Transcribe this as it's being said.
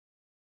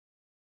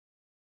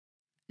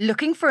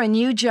Looking for a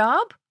new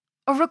job?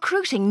 Or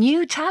recruiting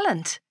new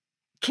talent?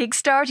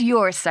 Kickstart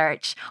your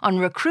search on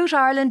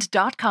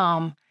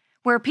recruitireland.com,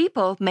 where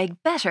people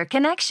make better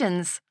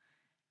connections.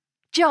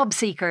 Job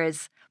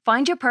seekers,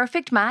 find your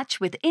perfect match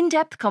with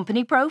in-depth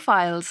company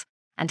profiles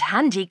and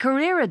handy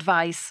career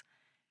advice.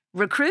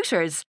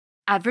 Recruiters,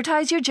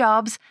 advertise your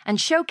jobs and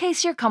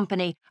showcase your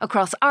company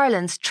across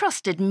Ireland's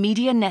trusted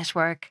media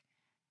network.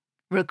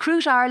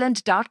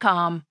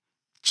 recruitireland.com.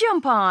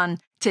 Jump on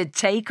to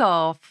take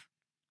off.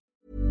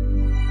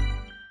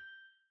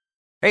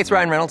 Hey, it's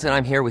Ryan Reynolds, and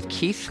I'm here with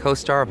Keith,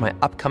 co-star of my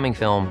upcoming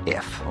film,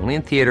 If, only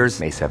in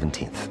theaters May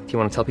 17th. Do you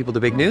want to tell people the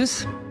big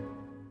news?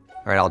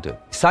 All right, I'll do it.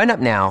 Sign up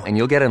now and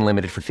you'll get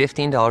unlimited for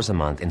 $15 a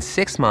month and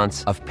 6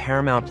 months of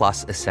Paramount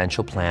Plus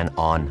Essential Plan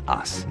on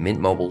us.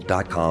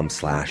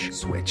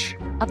 MintMobile.com/switch.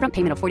 Upfront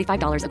payment of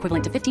 $45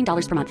 equivalent to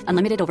 $15 per month.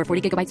 Unlimited over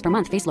 40 gigabytes per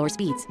month. Face lower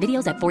speeds.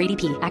 Videos at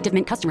 480p. Active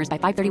Mint customers by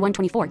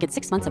 531.24 get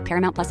 6 months of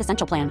Paramount Plus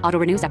Essential Plan. Auto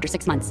renews after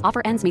 6 months.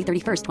 Offer ends May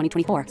 31st,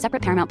 2024.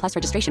 Separate Paramount Plus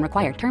registration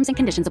required. Terms and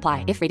conditions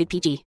apply if rated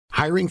PG.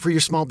 Hiring for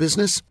your small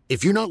business?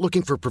 If you're not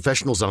looking for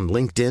professionals on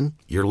LinkedIn,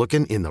 you're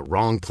looking in the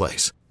wrong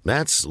place.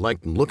 That's like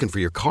looking for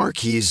your car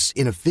keys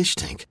in a fish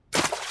tank.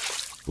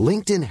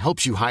 LinkedIn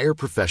helps you hire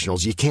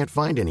professionals you can't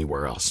find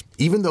anywhere else,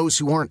 even those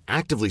who aren't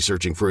actively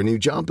searching for a new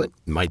job but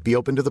might be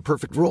open to the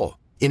perfect role.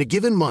 In a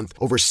given month,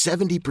 over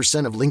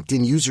 70% of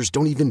LinkedIn users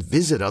don't even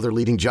visit other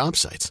leading job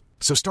sites.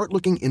 So start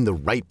looking in the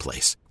right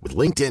place. With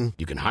LinkedIn,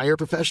 you can hire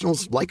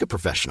professionals like a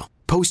professional.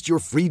 Post your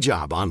free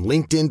job on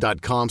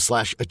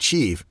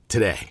linkedin.com/achieve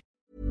today.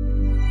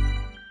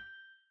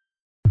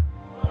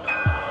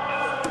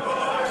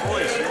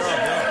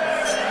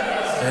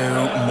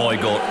 Oh my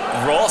God,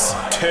 Ross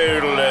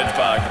total it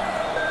back.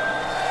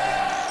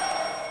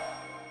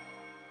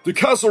 The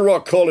Castle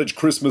Rock College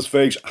Christmas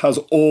Fete has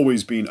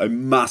always been a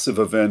massive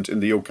event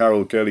in the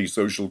O'Carroll Kelly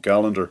social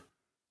calendar.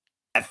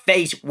 A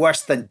fate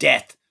worse than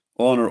death,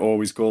 Honor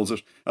always calls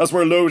it. As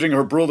we're loading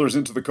her brothers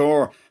into the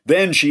car,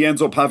 then she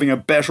ends up having a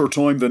better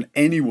time than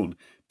anyone,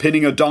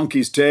 pinning a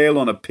donkey's tail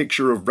on a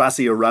picture of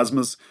Rassie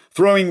Erasmus,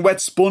 throwing wet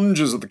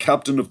sponges at the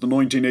captain of the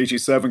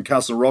 1987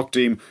 Castle Rock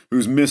team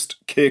whose missed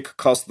kick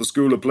cost the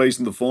school a place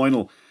in the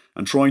final,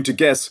 and trying to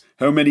guess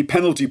how many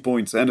penalty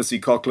points Hennessy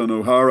Coughlin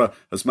O'Hara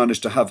has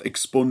managed to have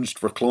expunged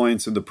for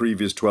clients in the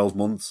previous 12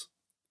 months.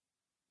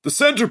 The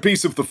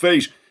centrepiece of the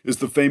fete is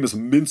the famous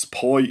mince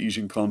pie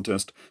eating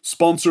contest,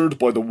 sponsored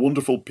by the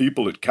wonderful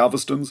people at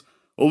Cavistons,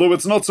 although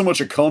it's not so much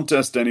a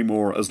contest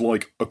anymore as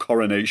like a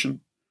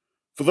coronation.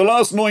 For the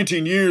last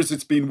 19 years,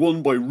 it's been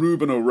won by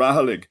Ruben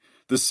O'Rahalig,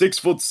 the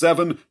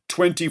 6'7",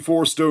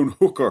 24-stone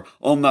hooker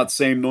on that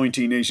same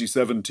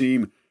 1987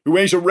 team, who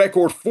ate a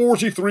record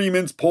 43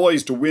 mince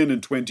pies to win in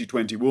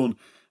 2021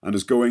 and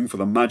is going for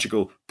the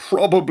magical,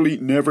 probably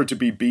never to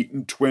be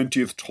beaten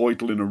 20th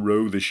title in a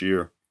row this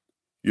year.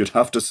 You'd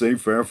have to say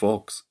fair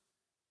fox.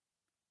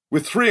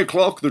 With 3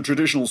 o'clock, the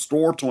traditional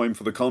store time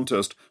for the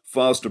contest,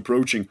 fast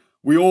approaching,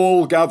 we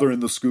all gather in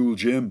the school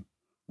gym.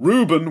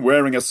 Ruben,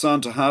 wearing a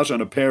Santa hat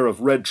and a pair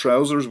of red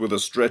trousers with a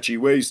stretchy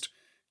waist,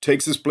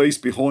 takes his place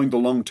behind the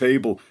long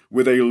table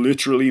with a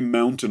literally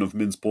mountain of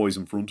mince pies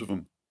in front of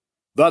him.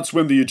 That's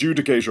when the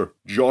adjudicator,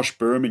 Josh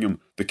Birmingham,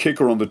 the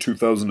kicker on the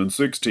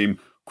 2006 team,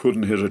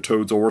 couldn't hit a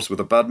toad's horse with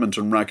a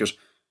badminton racket,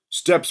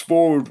 steps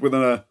forward with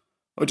a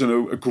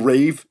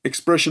grave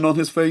expression on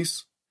his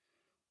face.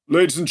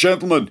 "Ladies and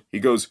gentlemen," he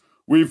goes,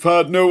 "we've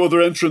had no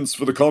other entrants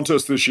for the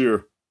contest this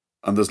year."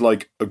 And there's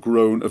like a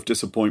groan of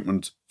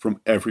disappointment from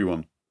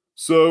everyone.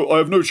 "So I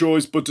have no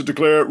choice but to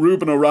declare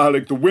Ruben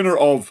O'Rahalig the winner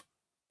of..."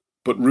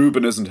 But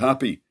Ruben isn't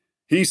happy.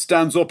 He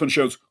stands up and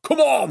shouts, "Come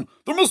on!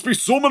 There must be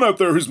someone out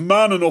there who's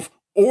man enough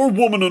or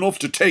woman enough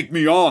to take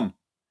me on."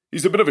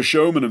 He's a bit of a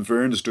showman, in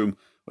fairness to him.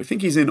 I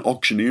think he's in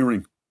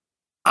auctioneering.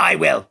 "I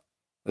will,"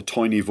 a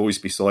tiny voice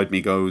beside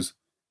me goes.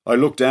 I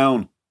look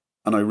down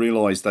and I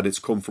realise that it's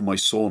come from my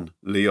son,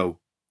 Leo.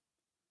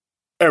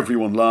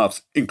 Everyone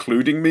laughs,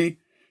 including me.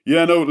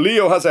 Yeah, no,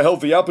 Leo has a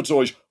healthy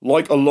appetite,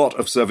 like a lot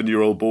of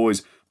 7-year-old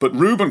boys, but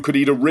Ruben could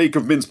eat a rake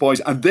of mince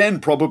pies and then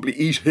probably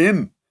eat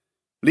him.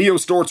 Leo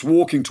starts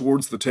walking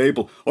towards the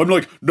table. I'm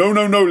like, no,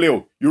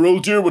 Leo, your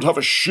old dear would have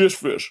a shit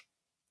fit.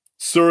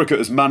 Surika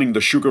is manning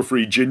the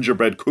sugar-free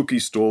gingerbread cookie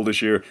stall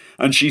this year,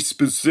 and she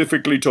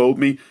specifically told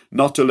me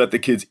not to let the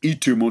kids eat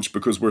too much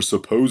because we're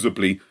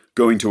supposedly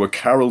going to a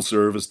carol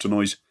service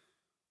tonight.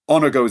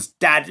 Honor goes,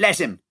 "Dad, let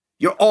him.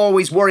 You're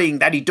always worrying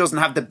that he doesn't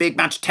have the big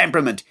match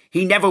temperament.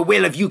 He never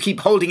will if you keep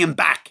holding him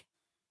back."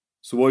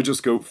 So I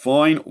just go,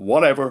 fine,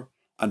 whatever,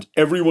 and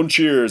everyone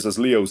cheers as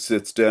Leo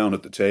sits down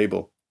at the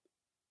table.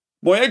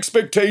 My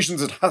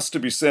expectations, it has to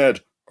be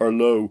said, are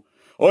low.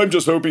 I'm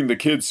just hoping the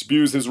kid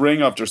spews his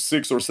ring after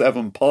 6 or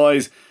 7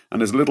 pies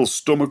and his little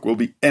stomach will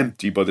be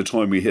empty by the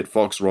time we hit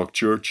Foxrock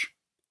Church.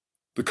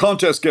 The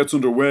contest gets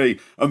underway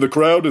and the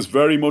crowd is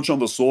very much on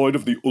the side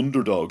of the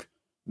underdog.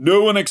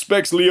 No one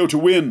expects Leo to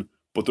win,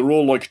 but they're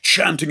all like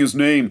chanting his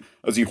name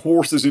as he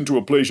horses into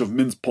a plate of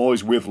mince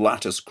pies with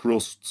lattice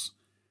crusts.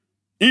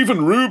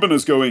 Even Ruben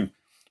is going,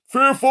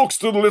 "Fair fox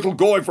to the little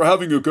guy for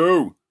having a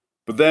go."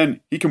 But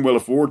then he can well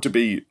afford to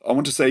be, I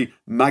want to say,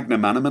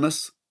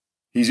 magnanimous.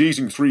 He's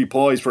eating 3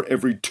 pies for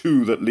every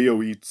 2 that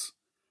Leo eats.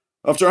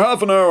 After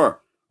half an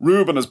hour,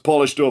 Ruben has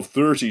polished off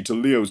 30 to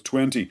Leo's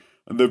 20,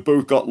 and they've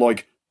both got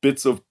like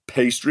bits of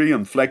pastry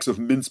and flecks of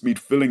mincemeat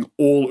filling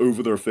all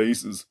over their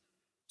faces.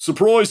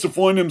 Surprised to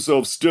find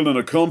himself still in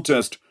a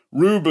contest,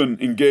 Ruben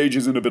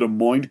engages in a bit of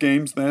mind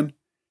games then.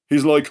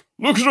 He's like,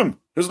 look at him,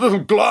 his little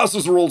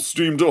glasses are all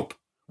steamed up,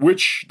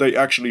 which they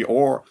actually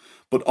are,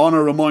 but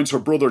Honor reminds her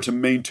brother to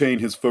maintain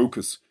his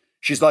focus.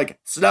 She's like,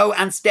 slow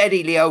and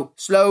steady, Leo,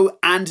 slow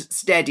and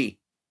steady.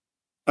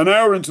 An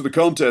hour into the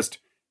contest,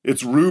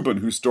 it's Ruben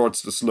who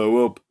starts to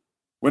slow up.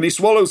 When he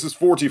swallows his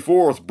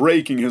 44th,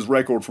 breaking his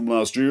record from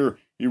last year,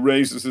 he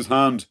raises his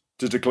hand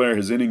to declare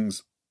his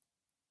innings.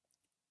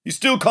 He's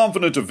still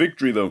confident of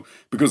victory though,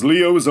 because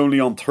Leo is only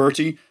on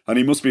 30 and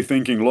he must be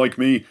thinking, like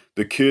me,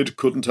 the kid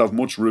couldn't have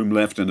much room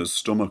left in his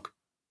stomach.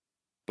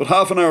 But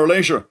half an hour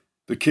later,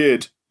 the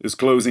kid is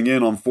closing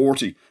in on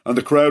 40 and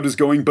the crowd is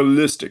going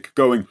ballistic,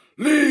 going,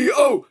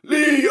 Leo!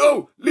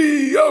 Leo!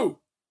 Leo!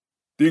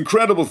 The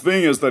incredible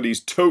thing is that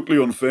he's totally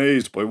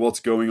unfazed by what's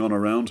going on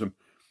around him.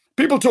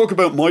 People talk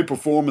about my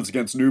performance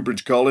against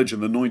Newbridge College in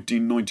the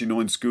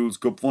 1999 Schools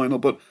Cup final,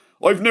 but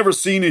I've never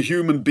seen a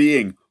human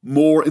being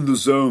more in the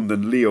zone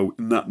than Leo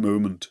in that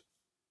moment.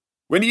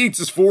 When he eats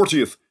his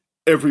 40th,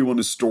 everyone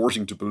is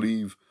starting to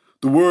believe.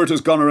 The word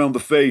has gone around the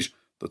fete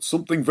that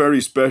something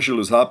very special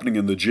is happening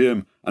in the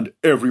gym, and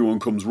everyone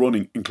comes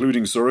running,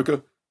 including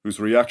Sorcha, whose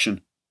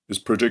reaction is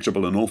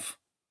predictable enough.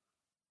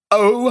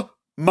 Oh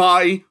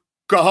my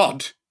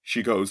God,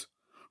 she goes.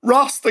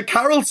 Ross, the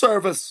carol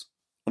service.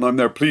 And I'm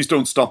there, please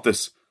don't stop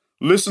this.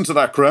 Listen to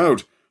that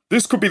crowd.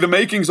 This could be the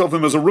makings of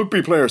him as a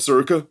rugby player,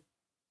 Sorcha.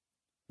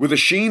 With a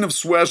sheen of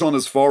sweat on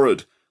his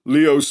forehead,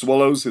 Leo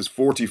swallows his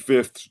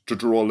 45th to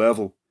draw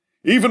level.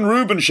 Even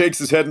Ruben shakes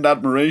his head in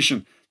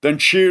admiration, then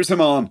cheers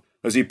him on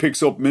as he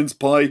picks up mince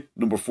pie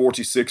number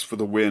 46 for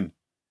the win.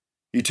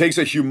 He takes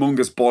a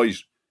humongous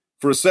bite.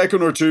 For a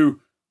second or two,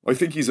 I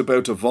think he's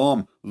about to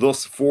vom,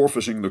 thus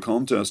forfeiting the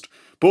contest.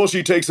 But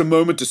he takes a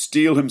moment to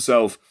steel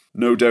himself,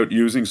 no doubt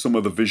using some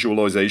of the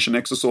visualization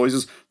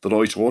exercises that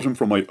I taught him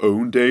from my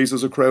own days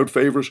as a crowd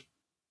favourite.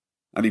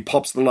 And he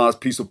pops the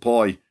last piece of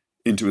pie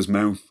into his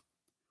mouth.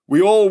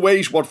 We all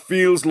wait what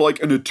feels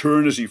like an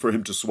eternity for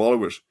him to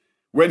swallow it.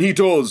 When he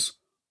does,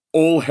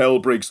 all hell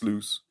breaks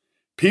loose.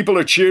 People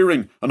are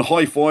cheering and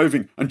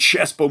high-fiving and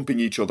chest-bumping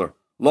each other.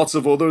 Lots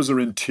of others are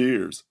in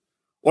tears.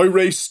 I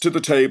race to the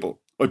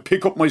table. I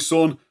pick up my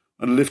son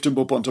and lift him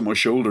up onto my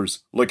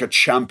shoulders like a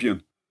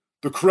champion.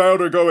 The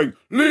crowd are going,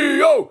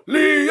 Leo!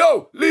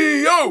 Leo!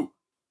 Leo!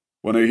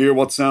 When I hear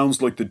what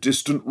sounds like the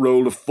distant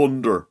roll of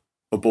thunder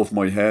above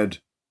my head.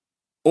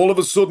 All of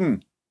a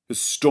sudden,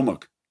 his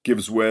stomach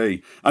gives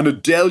way, and a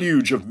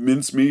deluge of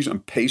mincemeat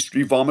and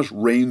pastry vomit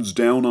rains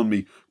down on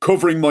me,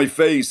 covering my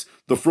face,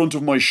 the front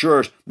of my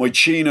shirt, my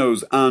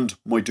chinos, and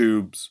my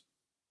doobs.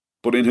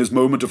 But in his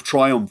moment of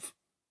triumph,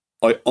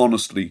 I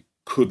honestly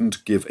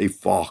couldn't give a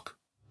fuck.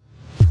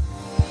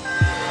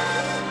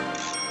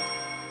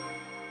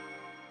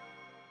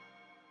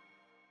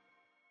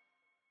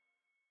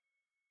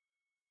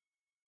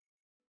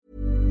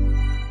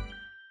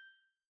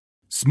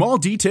 Small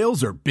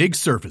details are big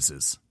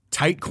surfaces.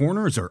 Tight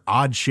corners are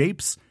odd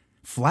shapes.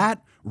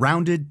 Flat,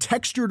 rounded,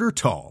 textured, or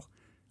tall.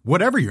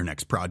 Whatever your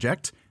next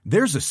project,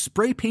 there's a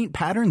spray paint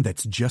pattern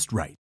that's just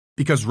right.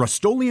 Because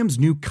Rust-Oleum's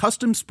new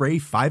Custom Spray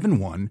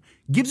 5-in-1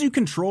 gives you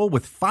control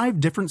with 5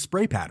 different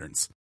spray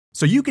patterns.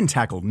 So you can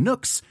tackle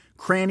nooks,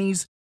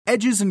 crannies,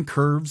 edges, and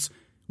curves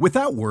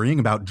without worrying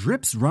about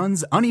drips,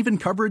 runs, uneven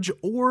coverage,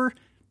 or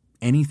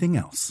anything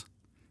else.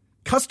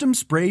 Custom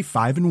Spray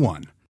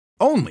 5-in-1.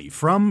 Only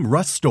from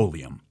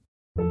Rust-Oleum.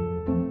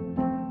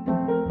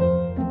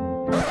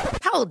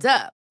 Hold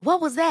up.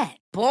 What was that?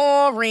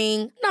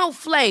 Boring. No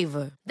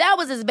flavor. That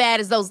was as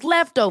bad as those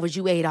leftovers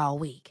you ate all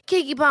week.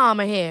 Keke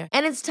Palmer here,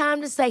 and it's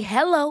time to say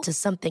hello to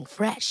something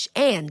fresh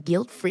and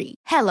guilt-free.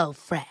 Hello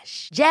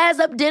Fresh.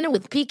 Jazz up dinner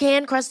with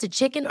pecan-crusted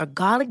chicken or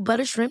garlic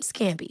butter shrimp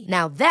scampi.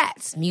 Now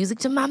that's music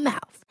to my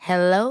mouth.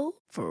 Hello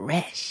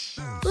Fresh.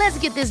 Let's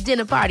get this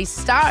dinner party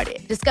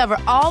started. Discover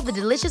all the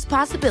delicious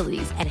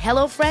possibilities at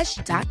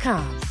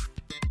HelloFresh.com.